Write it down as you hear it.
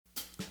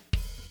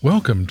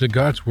Welcome to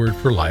God's Word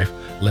for Life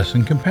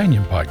Lesson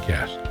Companion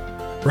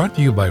Podcast, brought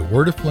to you by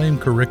Word Aflame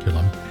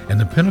Curriculum and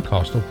the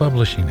Pentecostal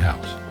Publishing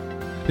House.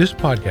 This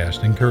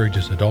podcast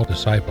encourages adult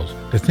disciples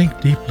to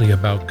think deeply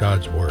about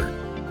God's Word,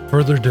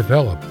 further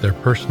develop their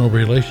personal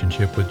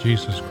relationship with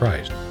Jesus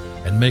Christ,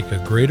 and make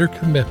a greater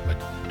commitment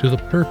to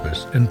the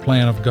purpose and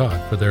plan of God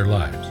for their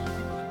lives.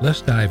 Let's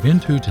dive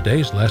into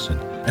today's lesson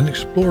and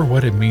explore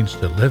what it means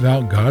to live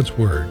out God's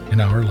Word in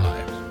our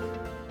lives.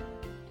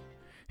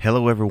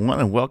 Hello,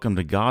 everyone, and welcome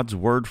to God's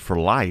Word for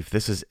Life.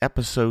 This is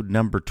episode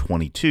number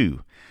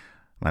 22.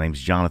 My name is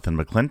Jonathan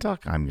McClintock.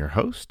 I'm your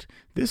host.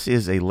 This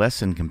is a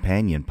lesson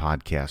companion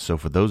podcast, so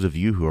for those of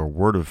you who are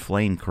Word of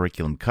Flame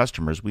curriculum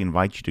customers, we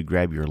invite you to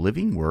grab your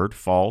Living Word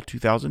Fall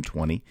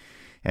 2020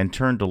 and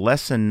turn to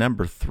lesson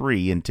number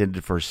 3,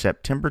 intended for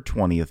September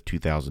 20th,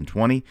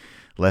 2020,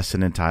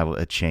 lesson entitled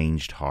A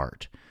Changed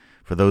Heart.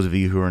 For those of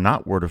you who are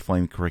not Word of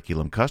Flame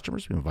curriculum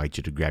customers, we invite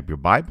you to grab your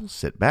Bible,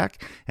 sit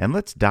back, and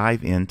let's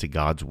dive into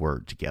God's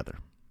Word together.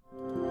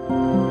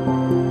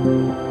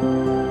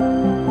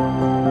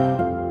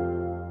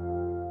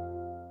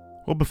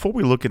 Well, before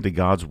we look into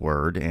God's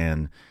Word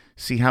and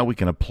see how we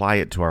can apply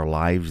it to our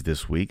lives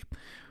this week, I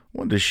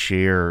wanted to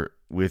share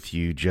with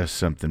you just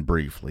something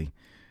briefly.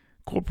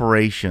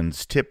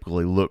 Corporations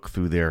typically look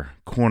through their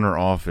corner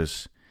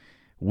office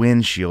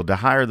windshield to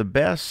hire the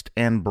best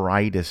and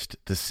brightest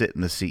to sit in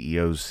the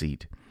CEO's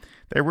seat.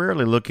 They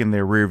rarely look in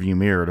their rearview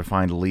mirror to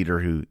find a leader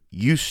who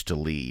used to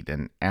lead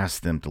and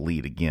ask them to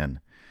lead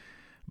again.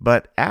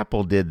 But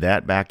Apple did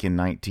that back in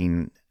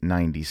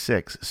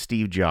 1996.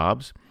 Steve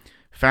Jobs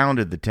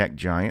founded the tech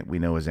giant we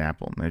know as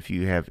Apple. And if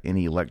you have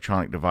any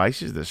electronic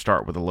devices that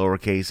start with a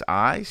lowercase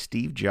I,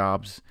 Steve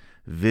Jobs'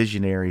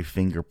 visionary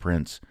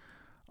fingerprints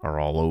are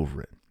all over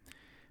it.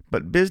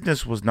 But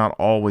business was not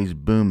always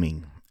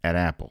booming at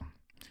Apple.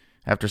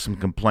 After some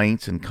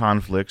complaints and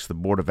conflicts, the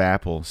board of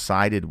Apple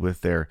sided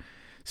with their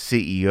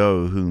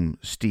CEO, whom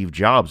Steve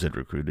Jobs had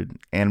recruited,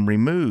 and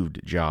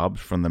removed Jobs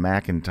from the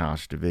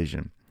Macintosh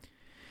division.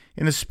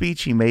 In a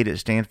speech he made at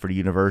Stanford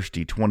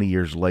University 20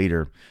 years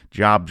later,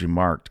 Jobs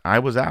remarked, "I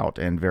was out,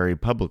 and very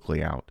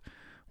publicly out.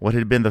 What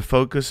had been the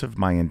focus of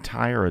my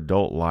entire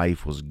adult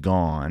life was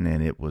gone,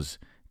 and it was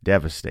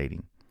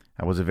devastating.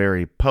 I was a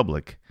very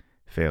public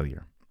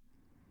failure."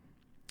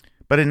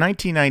 But in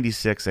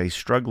 1996, a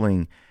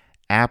struggling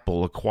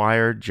Apple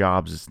acquired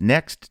Jobs'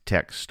 next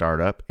tech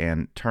startup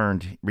and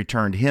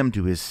returned him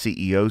to his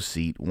CEO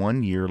seat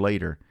 1 year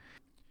later.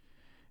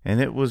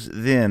 And it was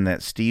then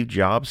that Steve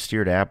Jobs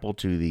steered Apple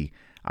to the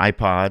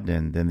iPod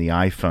and then the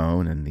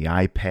iPhone and the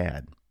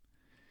iPad.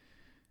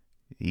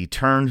 He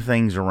turned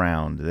things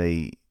around.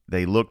 They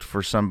looked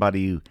for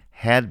somebody who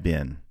had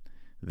been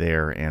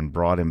there and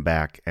brought him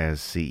back as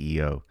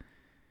CEO.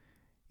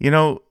 You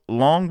know,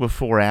 long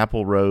before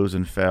Apple rose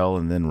and fell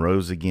and then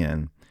rose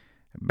again,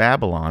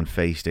 Babylon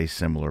faced a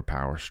similar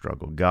power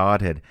struggle.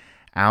 God had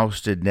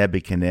ousted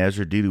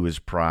Nebuchadnezzar due to his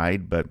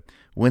pride, but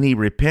when he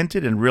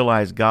repented and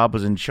realized God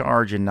was in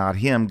charge and not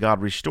him,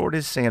 God restored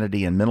his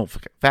sanity and mental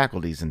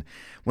faculties. And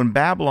when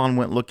Babylon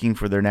went looking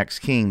for their next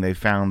king, they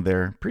found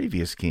their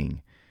previous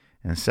king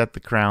and set the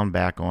crown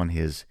back on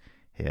his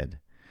head.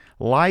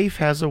 Life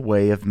has a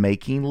way of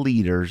making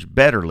leaders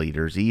better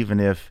leaders, even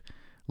if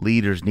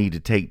leaders need to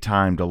take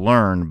time to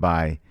learn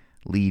by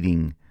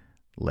leading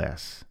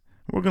less.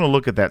 We're going to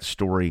look at that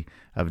story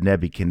of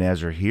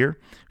Nebuchadnezzar here.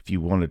 If you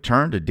want to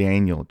turn to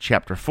Daniel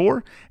chapter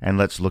 4, and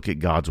let's look at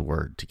God's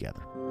Word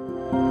together.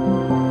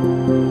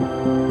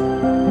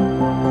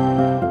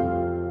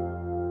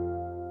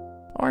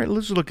 All right,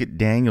 let's look at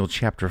Daniel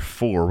chapter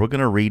 4. We're going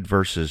to read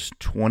verses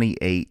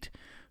 28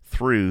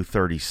 through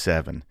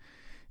 37.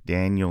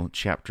 Daniel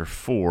chapter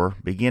 4,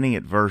 beginning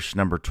at verse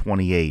number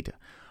 28.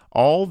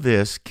 All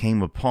this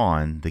came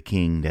upon the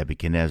king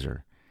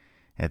Nebuchadnezzar.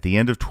 At the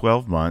end of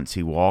 12 months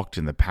he walked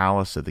in the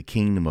palace of the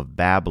kingdom of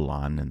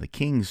Babylon, and the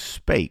king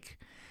spake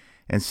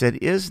and said,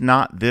 "Is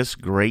not this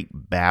great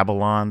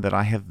Babylon that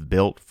I have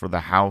built for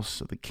the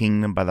house of the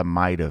kingdom by the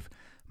might of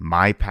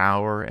my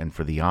power and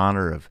for the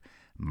honor of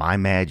my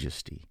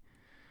majesty?"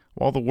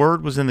 While the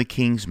word was in the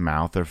king's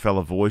mouth, there fell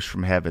a voice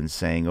from heaven,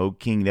 saying, "O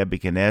King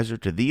Nebuchadnezzar,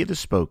 to thee it is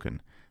spoken,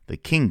 the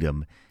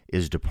kingdom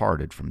is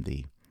departed from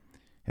thee.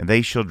 And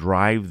they shall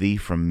drive thee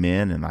from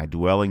men, and thy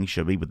dwelling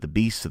shall be with the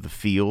beasts of the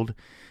field.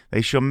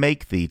 They shall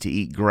make thee to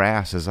eat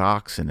grass as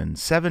oxen, and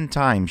 7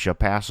 times shall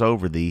pass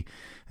over thee,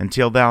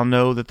 until thou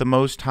know that the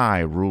Most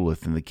High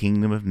ruleth in the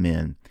kingdom of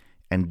men,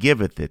 and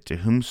giveth it to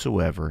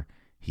whomsoever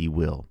he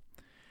will."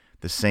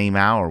 The same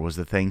hour was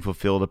the thing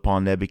fulfilled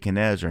upon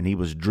Nebuchadnezzar, and he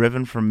was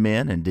driven from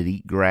men, and did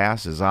eat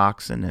grass as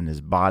oxen, and his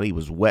body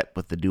was wet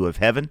with the dew of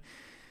heaven,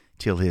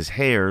 till his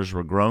hairs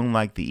were grown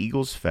like the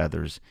eagle's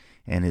feathers,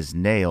 and his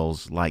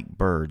nails like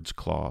birds'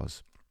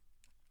 claws.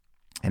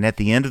 And at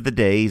the end of the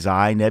days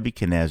I,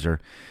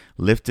 Nebuchadnezzar,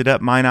 lifted up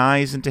mine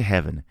eyes into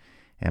heaven,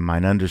 and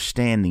mine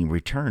understanding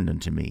returned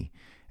unto me.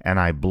 And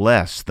I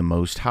blessed the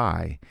Most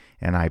High,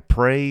 and I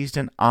praised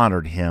and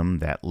honored him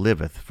that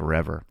liveth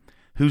forever,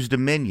 whose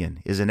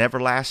dominion is an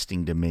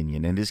everlasting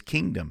dominion, and his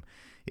kingdom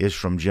is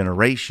from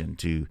generation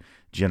to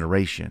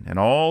generation, and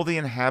all the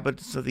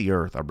inhabitants of the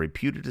earth are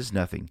reputed as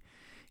nothing.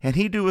 And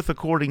he doeth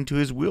according to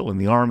his will in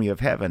the army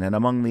of heaven and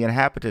among the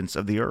inhabitants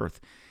of the earth.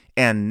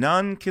 And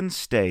none can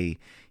stay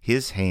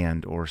his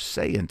hand or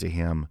say unto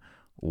him,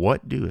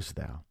 What doest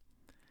thou?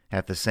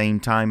 At the same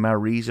time my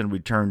reason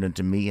returned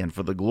unto me, and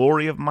for the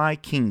glory of my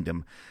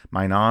kingdom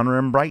mine honor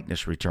and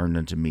brightness returned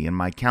unto me, and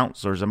my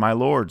counselors and my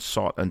lords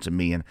sought unto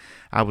me, and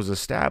I was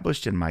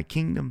established in my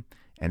kingdom,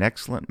 and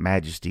excellent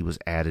majesty was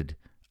added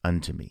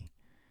unto me.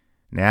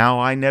 Now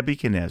I,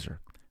 Nebuchadnezzar,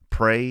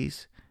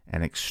 praise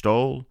and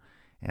extol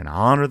and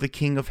honor the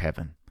King of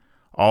heaven,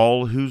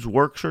 all whose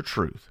works are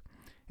truth,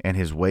 and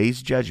his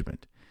ways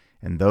judgment,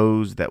 and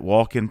those that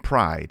walk in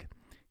pride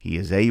he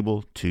is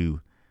able to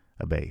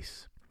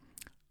abase.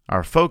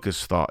 Our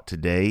focus thought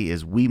today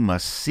is we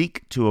must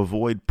seek to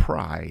avoid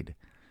pride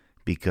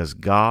because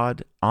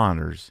God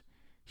honors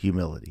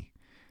humility.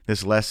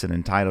 This lesson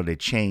entitled A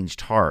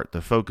Changed Heart,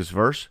 the focus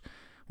verse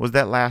was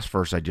that last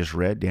verse I just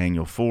read,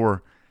 Daniel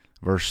 4,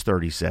 verse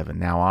 37.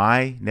 Now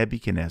I,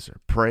 Nebuchadnezzar,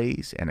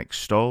 praise and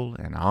extol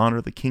and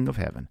honor the King of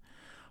heaven,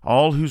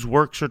 all whose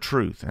works are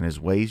truth and his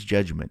ways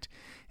judgment,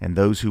 and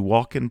those who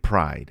walk in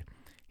pride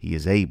he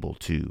is able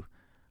to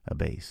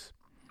abase.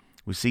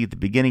 We see at the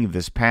beginning of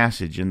this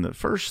passage, in the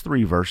first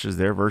three verses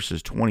there,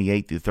 verses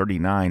 28 through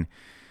 39,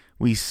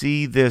 we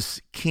see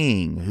this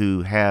king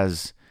who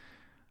has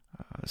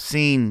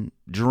seen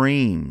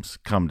dreams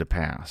come to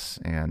pass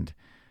and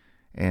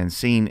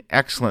seen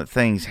excellent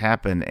things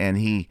happen, and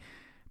he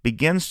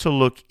begins to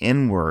look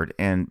inward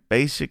and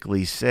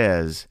basically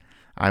says,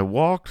 I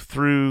walked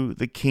through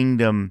the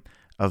kingdom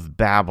of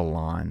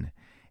Babylon,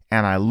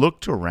 and I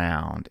looked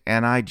around,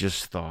 and I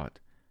just thought,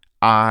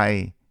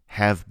 I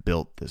have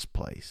built this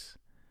place.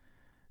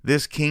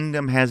 This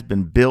kingdom has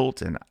been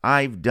built, and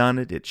I've done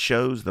it. It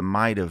shows the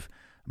might of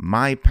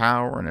my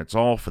power, and it's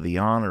all for the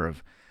honor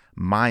of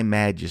my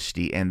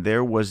majesty. And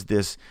there was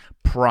this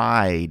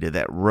pride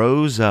that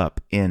rose up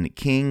in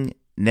King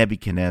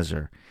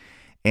Nebuchadnezzar,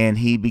 and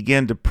he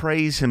began to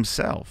praise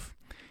himself.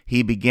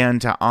 He began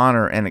to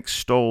honor and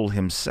extol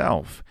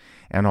himself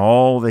and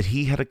all that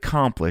he had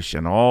accomplished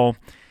and all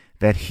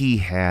that he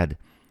had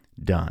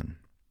done.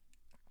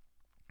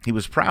 He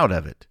was proud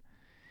of it,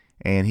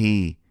 and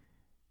he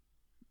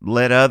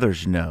let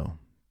others know,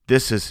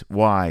 this is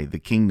why the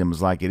kingdom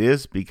is like it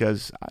is,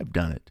 because I've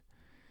done it.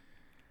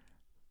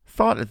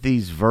 Thought at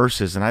these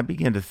verses, and I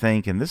began to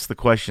think, and this is the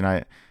question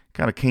I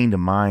kind of came to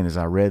mind as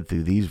I read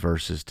through these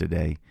verses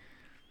today.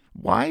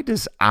 Why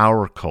does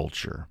our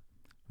culture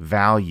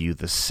value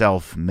the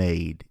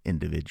self-made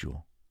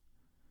individual?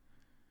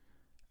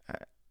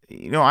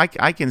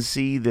 I can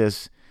see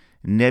this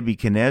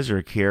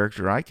Nebuchadnezzar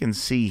character. I can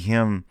see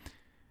him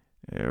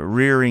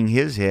rearing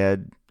his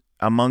head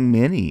among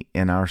many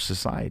in our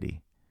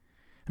society.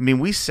 I mean,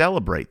 we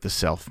celebrate the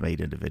self-made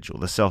individual,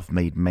 the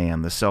self-made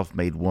man, the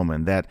self-made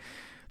woman, that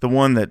the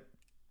one that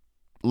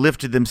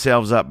lifted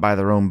themselves up by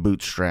their own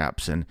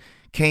bootstraps and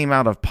came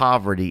out of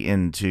poverty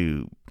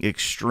into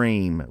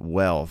extreme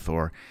wealth,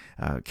 or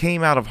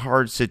came out of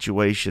hard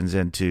situations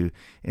into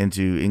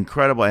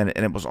incredible, and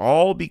it was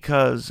all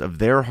because of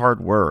their hard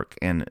work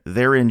and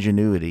their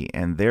ingenuity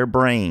and their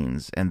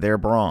brains and their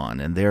brawn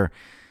and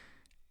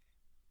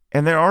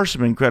there are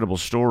some incredible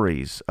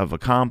stories of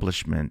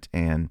accomplishment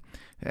and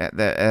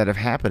that have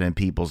happened in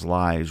people's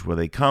lives where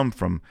they come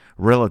from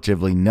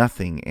relatively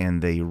nothing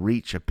and they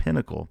reach a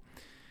pinnacle.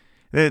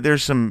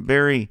 There's some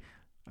very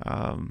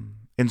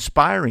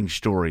inspiring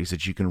stories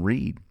that you can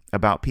read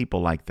about people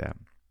like that.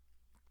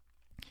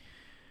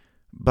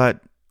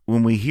 But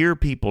when we hear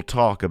people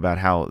talk about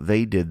how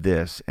they did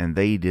this and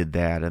they did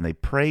that and they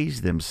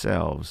praise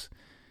themselves,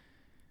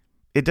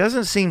 it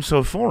doesn't seem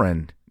so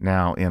foreign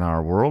now in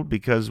our world,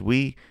 because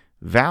we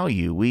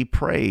value, we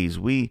praise,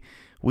 we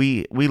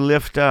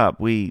lift up,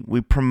 we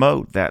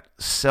promote that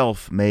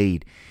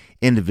self-made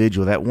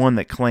individual, that one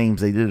that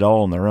claims they did it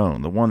all on their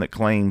own, the one that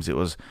claims it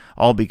was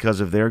all because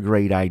of their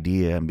great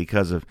idea and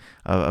because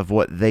of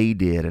what they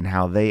did and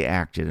how they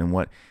acted, and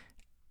what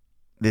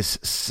this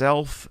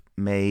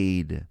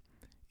self-made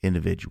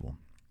individual.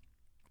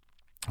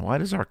 Why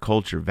does our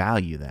culture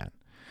value that?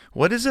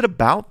 What is it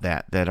about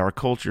that our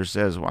culture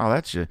says,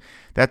 wow,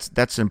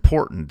 that's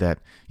important, that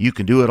you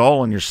can do it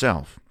all on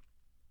yourself?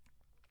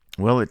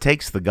 Well, it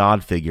takes the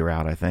God figure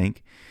out, I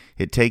think.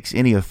 It takes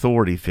any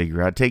authority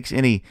figure out. It takes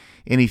any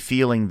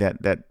feeling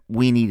that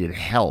we needed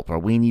help or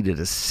we needed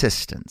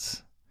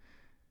assistance.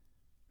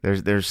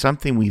 There's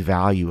something we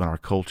value in our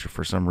culture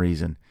for some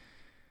reason,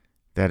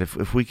 that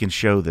if we can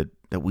show that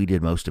we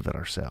did most of it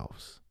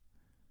ourselves.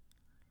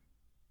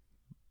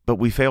 But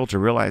we fail to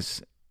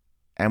realize,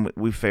 and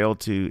we fail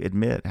to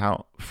admit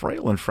how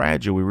frail and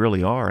fragile we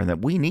really are, and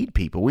that we need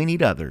people, we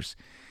need others.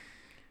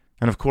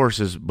 And of course,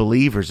 as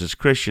believers, as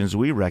Christians,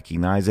 we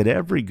recognize that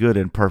every good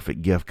and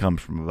perfect gift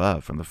comes from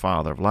above, from the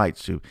Father of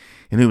lights, in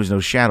whom is no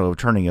shadow of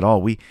turning at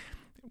all.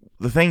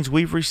 The things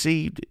we've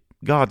received,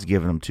 God's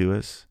given them to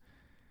us.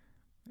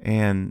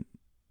 And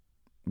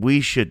we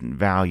shouldn't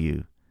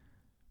value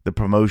the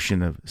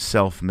promotion of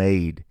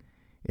self-made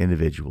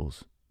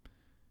individuals,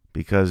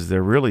 because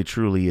there really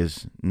truly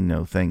is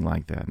no thing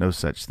like that, no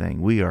such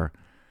thing. We are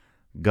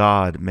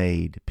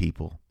God-made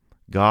people.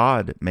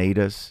 God made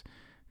us.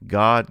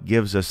 God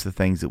gives us the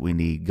things that we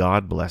need.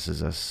 God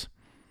blesses us.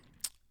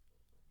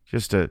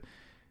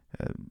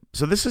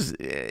 So this is,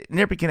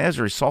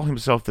 Nebuchadnezzar saw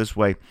himself this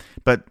way,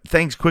 but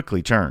things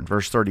quickly turned.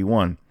 Verse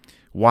 31,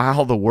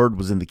 while the word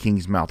was in the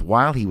king's mouth,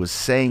 while he was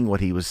saying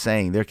what he was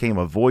saying, there came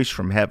a voice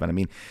from heaven. I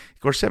mean, of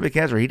course,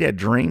 Nebuchadnezzar, he'd had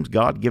dreams.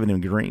 God given him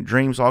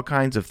dreams, all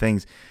kinds of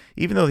things.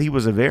 Even though he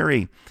was a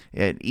very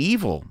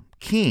evil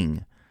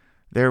king,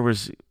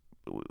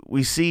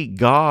 we see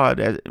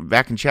God,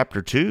 back in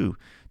chapter 2,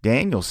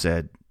 Daniel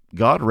said,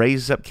 God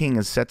raises up kings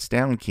and sets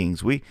down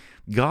kings.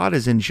 God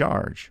is in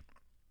charge.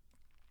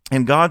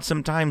 And God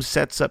sometimes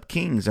sets up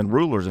kings and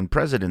rulers and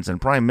presidents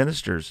and prime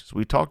ministers, as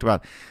we talked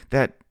about,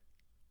 that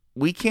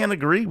we can't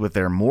agree with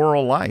their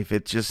moral life.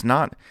 It's just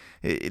not,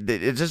 it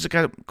just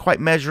doesn't quite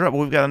measure up.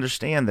 We've got to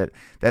understand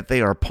that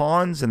they are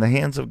pawns in the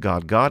hands of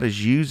God. God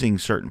is using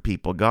certain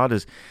people. God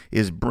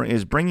is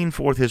bringing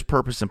forth his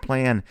purpose and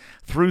plan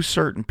through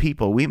certain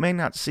people. We may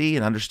not see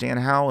and understand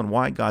how and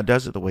why God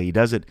does it the way he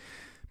does it,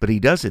 but he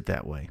does it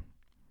that way.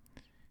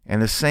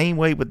 And the same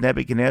way with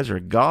Nebuchadnezzar,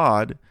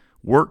 God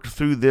worked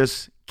through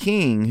this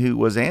king who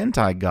was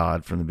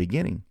anti-God from the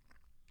beginning.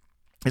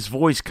 His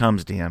voice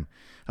comes to him,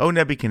 "O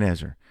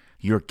Nebuchadnezzar,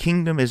 your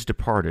kingdom is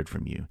departed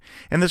from you."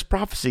 And this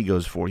prophecy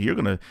goes forth. You're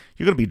going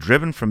to be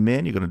driven from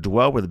men. You're going to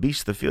dwell where the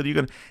beasts of the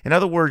field. In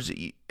other words,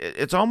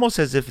 it's almost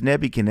as if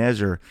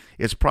Nebuchadnezzar,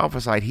 it's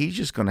prophesied, he's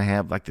just going to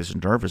have like this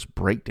nervous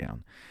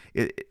breakdown.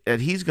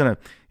 He's going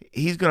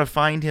to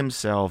find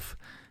himself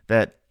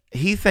that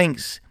he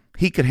thinks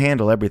he could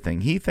handle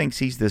everything. He thinks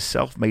he's this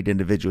self-made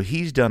individual.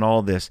 He's done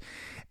all this.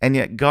 And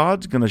yet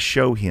God's going to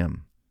show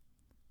him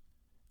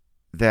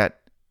that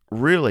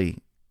really,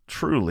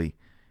 truly,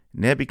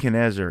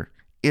 Nebuchadnezzar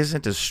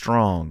isn't as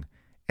strong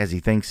as he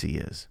thinks he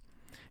is.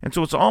 And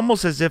so it's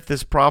almost as if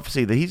this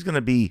prophecy that he's going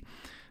to be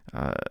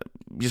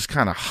just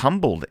kind of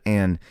humbled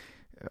and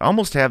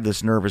almost have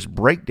this nervous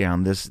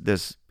breakdown,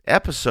 this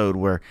episode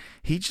where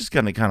he's just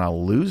going to kind of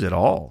lose it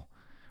all,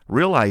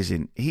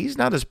 realizing he's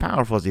not as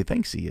powerful as he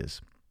thinks he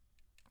is.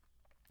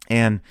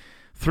 And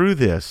through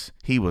this,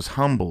 he was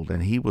humbled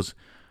and he was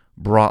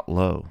brought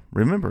low.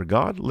 Remember,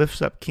 God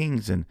lifts up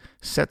kings and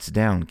sets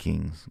down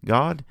kings.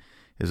 God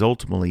is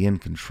ultimately in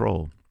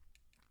control.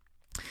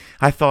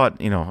 I thought,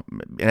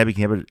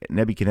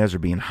 Nebuchadnezzar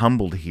being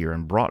humbled here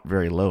and brought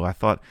very low, I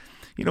thought,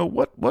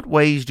 what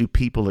ways do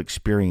people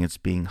experience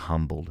being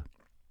humbled?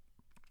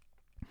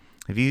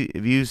 Have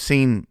you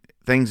seen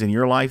things in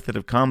your life that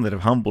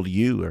have humbled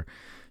you, or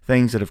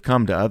things that have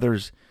come to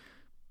others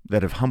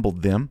that have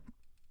humbled them?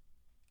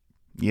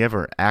 You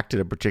ever acted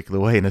a particular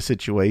way in a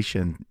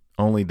situation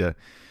only to,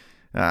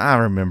 I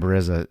remember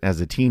as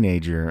a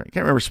teenager, I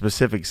can't remember a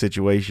specific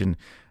situation,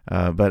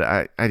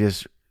 but I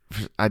just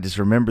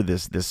remember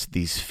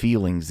these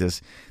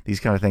feelings, these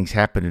kind of things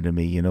happening to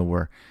me,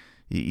 where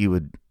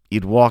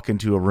you'd walk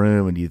into a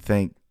room and you'd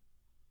think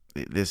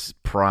this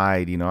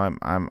pride,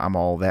 I'm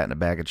all that in a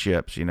bag of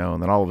chips, and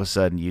then all of a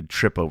sudden you'd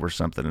trip over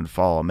something and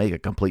fall and make a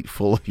complete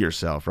fool of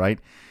yourself, right?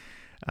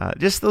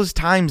 Just those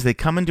times, they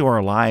come into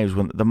our lives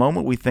when the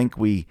moment we think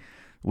we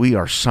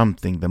are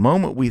something, the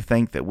moment we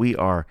think that we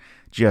are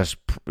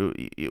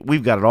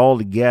we've got it all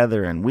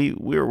together and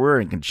we're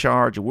in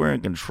charge and we're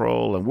in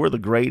control and we're the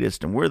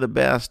greatest and we're the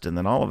best, and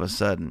then all of a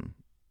sudden,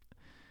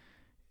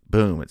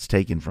 boom, it's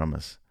taken from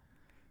us.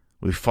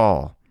 We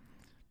fall.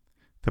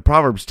 The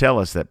Proverbs tell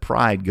us that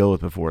pride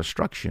goeth before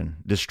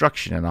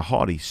destruction, and a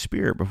haughty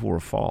spirit before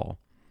a fall.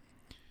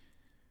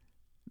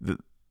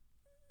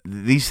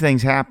 These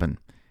things happen.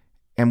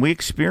 And we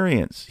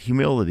experience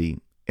humility,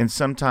 and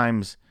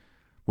sometimes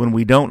when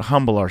we don't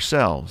humble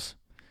ourselves,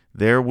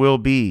 there will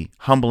be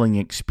humbling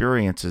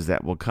experiences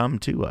that will come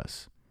to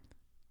us.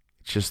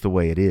 It's just the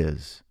way it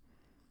is.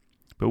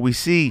 But we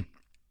see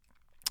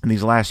in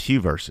these last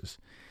few verses,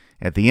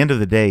 at the end of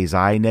the days,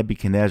 I,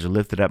 Nebuchadnezzar,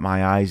 lifted up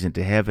my eyes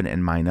into heaven,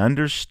 and mine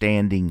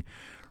understanding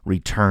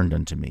returned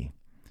unto me.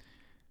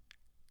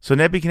 So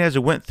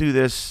Nebuchadnezzar went through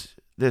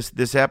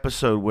this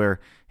episode where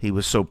he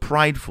was so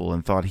prideful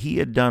and thought he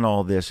had done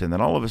all this, and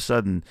then all of a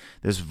sudden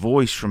this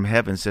voice from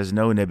heaven says,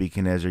 "No,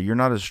 Nebuchadnezzar, you're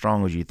not as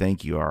strong as you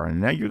think you are, and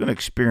now you're going to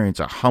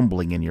experience a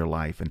humbling in your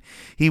life." And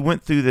he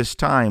went through this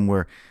time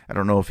where, I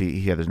don't know if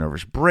he had this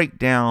nervous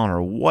breakdown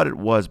or what it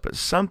was, but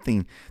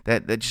something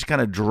that just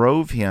kind of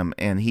drove him,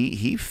 and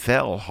he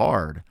fell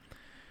hard.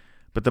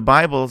 But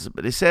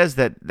it says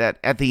that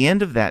at the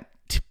end of that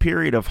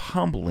period of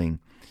humbling,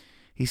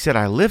 he said,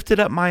 "I lifted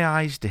up my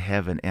eyes to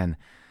heaven, and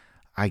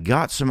I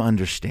got some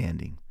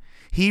understanding."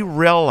 He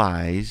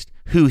realized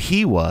who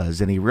he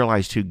was, and he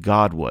realized who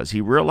God was.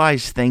 He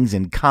realized things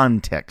in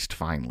context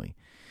finally.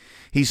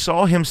 He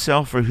saw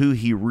himself for who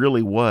he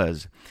really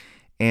was.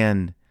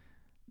 And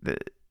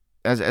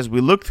as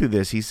we look through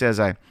this, he says,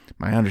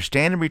 my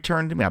understanding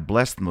returned to me. I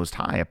blessed the Most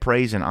High. I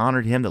praised and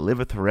honored him that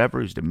liveth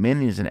forever, whose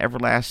dominion is an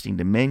everlasting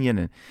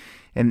dominion.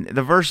 And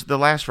the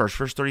last verse,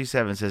 verse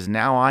 37, says,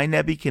 "Now I,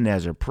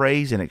 Nebuchadnezzar,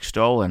 praise and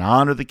extol and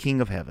honor the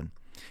King of heaven,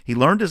 he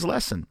learned his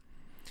lesson.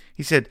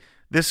 He said,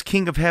 this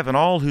King of heaven,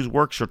 all whose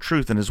works are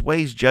truth and his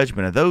ways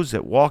judgment, and those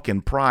that walk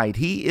in pride,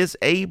 he is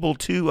able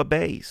to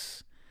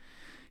abase.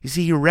 You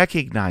see, he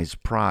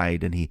recognized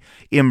pride and he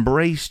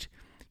embraced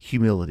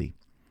humility.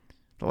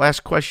 The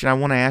last question I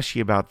want to ask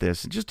you about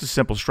this, just a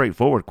simple,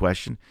 straightforward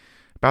question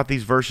about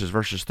these verses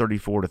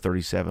 34 to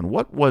 37.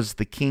 What was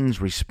the king's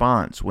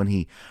response when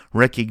he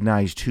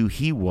recognized who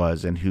he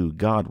was and who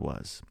God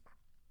was?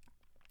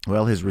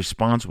 Well, his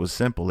response was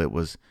simple. It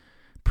was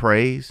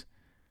praise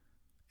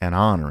and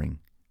honoring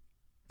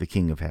the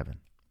King of heaven.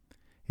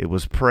 It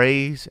was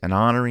praise and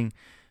honoring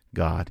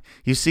God.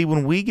 You see,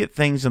 when we get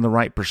things in the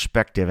right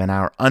perspective and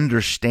our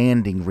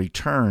understanding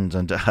returns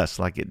unto us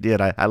like it did,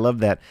 I love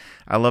that.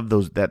 I love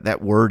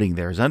that wording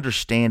there. Is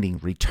understanding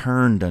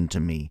returned unto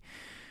me.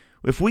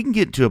 If we can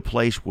get to a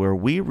place where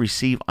we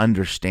receive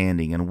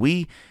understanding and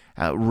we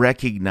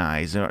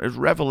recognize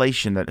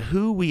revelation that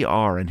who we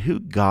are and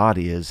who God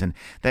is, and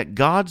that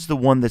God's the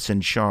one that's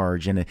in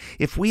charge, and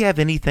if we have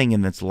anything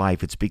in this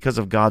life, it's because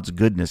of God's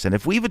goodness. And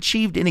if we've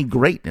achieved any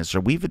greatness,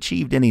 or we've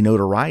achieved any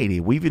notoriety,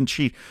 we've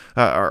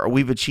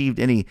achieved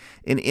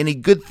any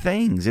good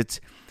things,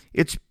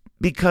 it's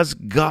because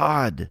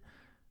God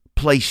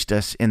placed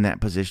us in that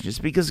position. It's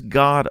because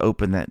God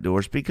opened that door.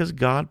 It's because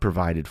God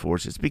provided for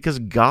us. It's because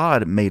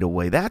God made a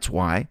way. That's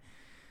why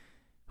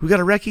we got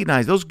to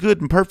recognize those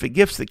good and perfect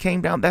gifts that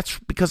came down. That's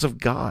because of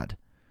God.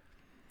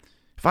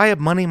 If I have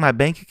money in my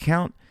bank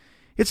account,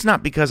 it's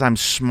not because I'm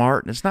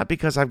smart, and it's not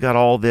because I've got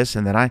all this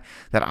and that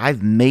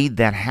I've made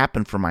that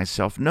happen for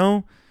myself.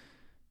 No,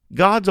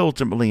 God's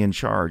ultimately in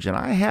charge, and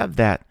I have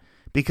that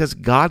because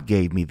God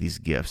gave me these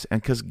gifts,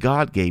 and because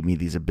God gave me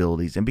these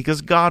abilities, and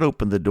because God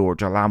opened the door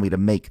to allow me to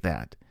make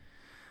that.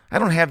 I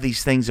don't have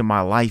these things in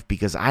my life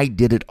because I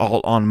did it all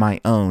on my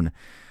own.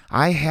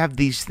 I have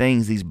these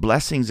things, these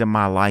blessings in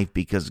my life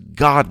because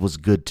God was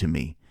good to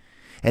me.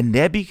 And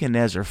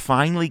Nebuchadnezzar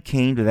finally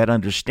came to that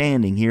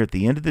understanding here at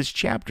the end of this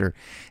chapter,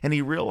 and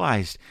he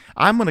realized,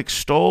 I'm going to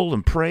extol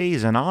and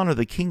praise and honor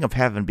the King of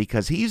heaven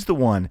because he's the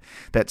one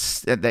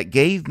that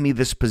gave me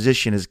this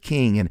position as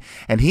king,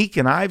 and he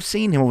can, I've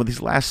seen him over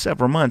these last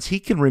several months, he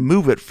can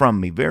remove it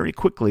from me very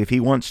quickly if he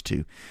wants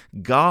to.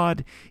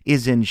 God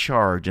is in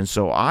charge, and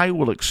so I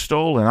will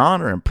extol and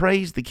honor and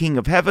praise the King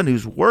of heaven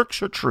whose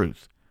works are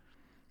truth.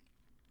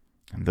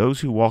 And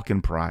those who walk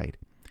in pride,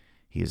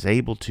 he is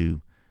able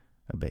to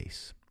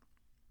abase.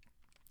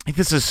 I think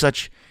this is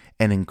such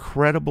an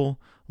incredible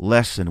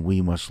lesson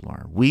we must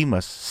learn. We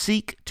must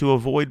seek to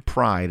avoid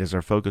pride, as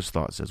our focus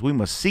thought says. We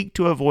must seek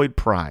to avoid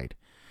pride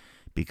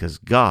because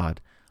God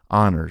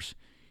honors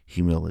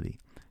humility.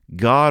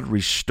 God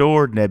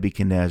restored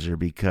Nebuchadnezzar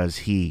because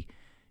he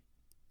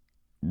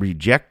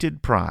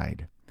rejected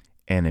pride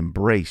and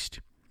embraced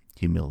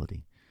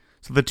humility.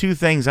 So the two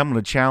things I'm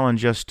going to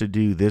challenge us to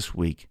do this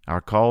week,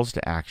 our calls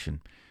to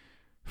action.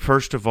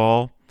 First of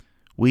all,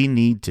 we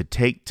need to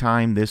take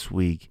time this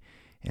week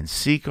and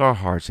seek our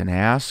hearts and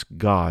ask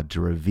God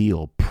to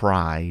reveal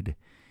pride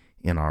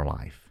in our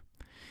life.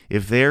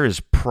 If there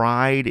is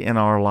pride in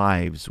our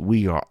lives,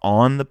 we are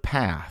on the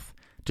path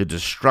to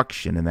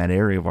destruction in that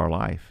area of our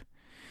life.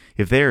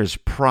 If there is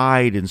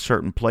pride in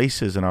certain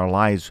places in our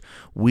lives,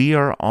 we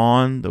are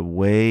on the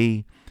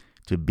way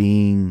to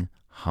being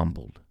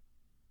humbled.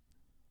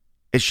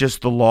 It's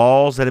just the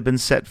laws that have been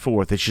set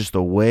forth. It's just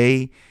the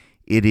way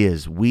it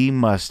is. We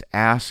must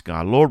ask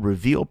God, Lord,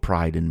 reveal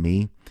pride in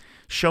me.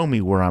 Show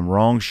me where I'm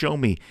wrong. Show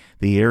me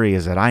the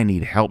areas that I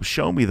need help.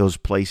 Show me those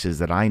places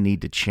that I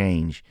need to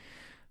change.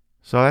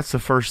 So that's the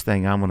first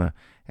thing I'm going to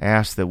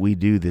ask that we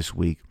do this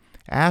week.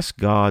 Ask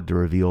God to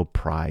reveal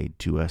pride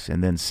to us.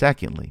 And then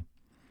secondly,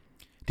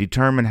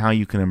 determine how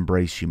you can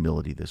embrace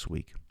humility this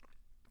week.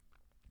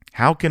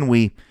 How can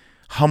we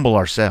humble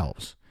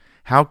ourselves?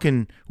 How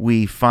can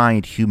we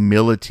find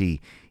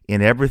humility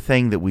in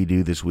everything that we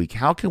do this week?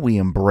 How can we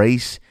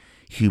embrace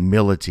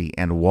humility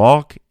and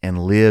walk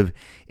and live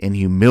in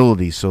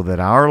humility so that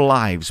our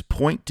lives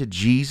point to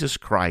Jesus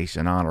Christ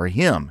and honor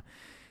Him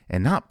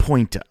and not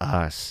point to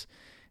us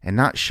and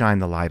not shine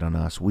the light on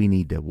us? We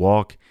need to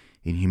walk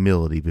in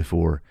humility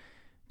before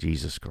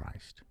Jesus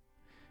Christ.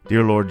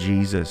 Dear Lord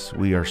Jesus,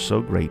 we are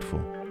so grateful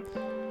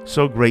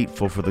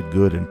for the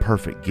good and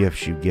perfect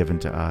gifts you've given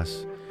to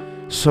us.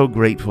 So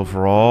grateful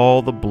for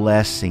all the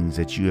blessings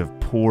that you have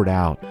poured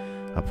out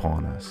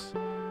upon us.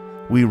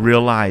 We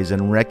realize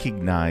and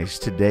recognize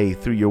today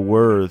through your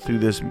word, through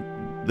this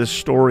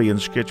story in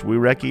Scripture, we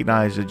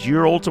recognize that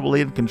you're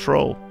ultimately in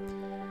control,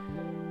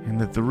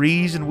 and that the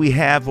reason we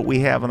have what we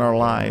have in our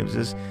lives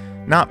is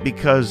not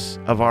because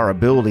of our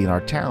ability and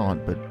our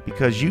talent, but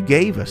because you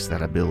gave us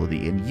that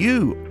ability, and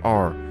you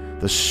are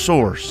the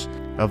source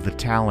of the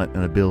talent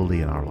and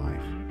ability in our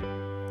life.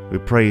 We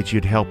pray that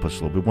you'd help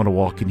us, Lord. We want to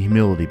walk in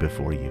humility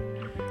before you.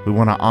 We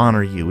want to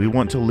honor you. We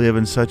want to live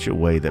in such a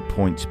way that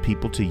points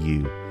people to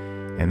you,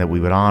 and that we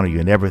would honor you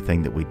in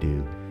everything that we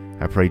do.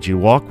 I pray that you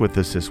walk with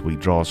us this week,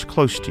 draw us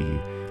close to you.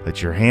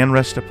 Let your hand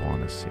rest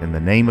upon us. In the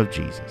name of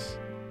Jesus,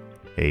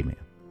 amen.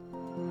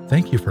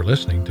 Thank you for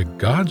listening to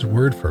God's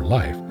Word for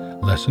Life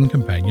Lesson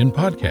Companion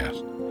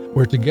Podcast.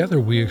 where together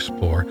we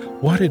explore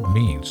what it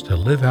means to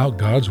live out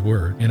God's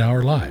Word in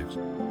our lives.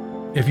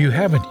 If you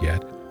haven't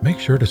yet, make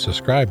sure to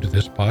subscribe to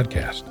this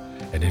podcast.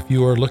 And if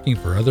you are looking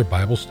for other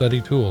Bible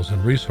study tools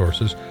and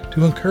resources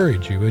to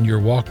encourage you in your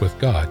walk with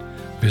God,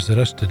 visit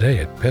us today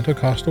at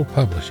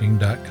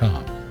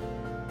PentecostalPublishing.com.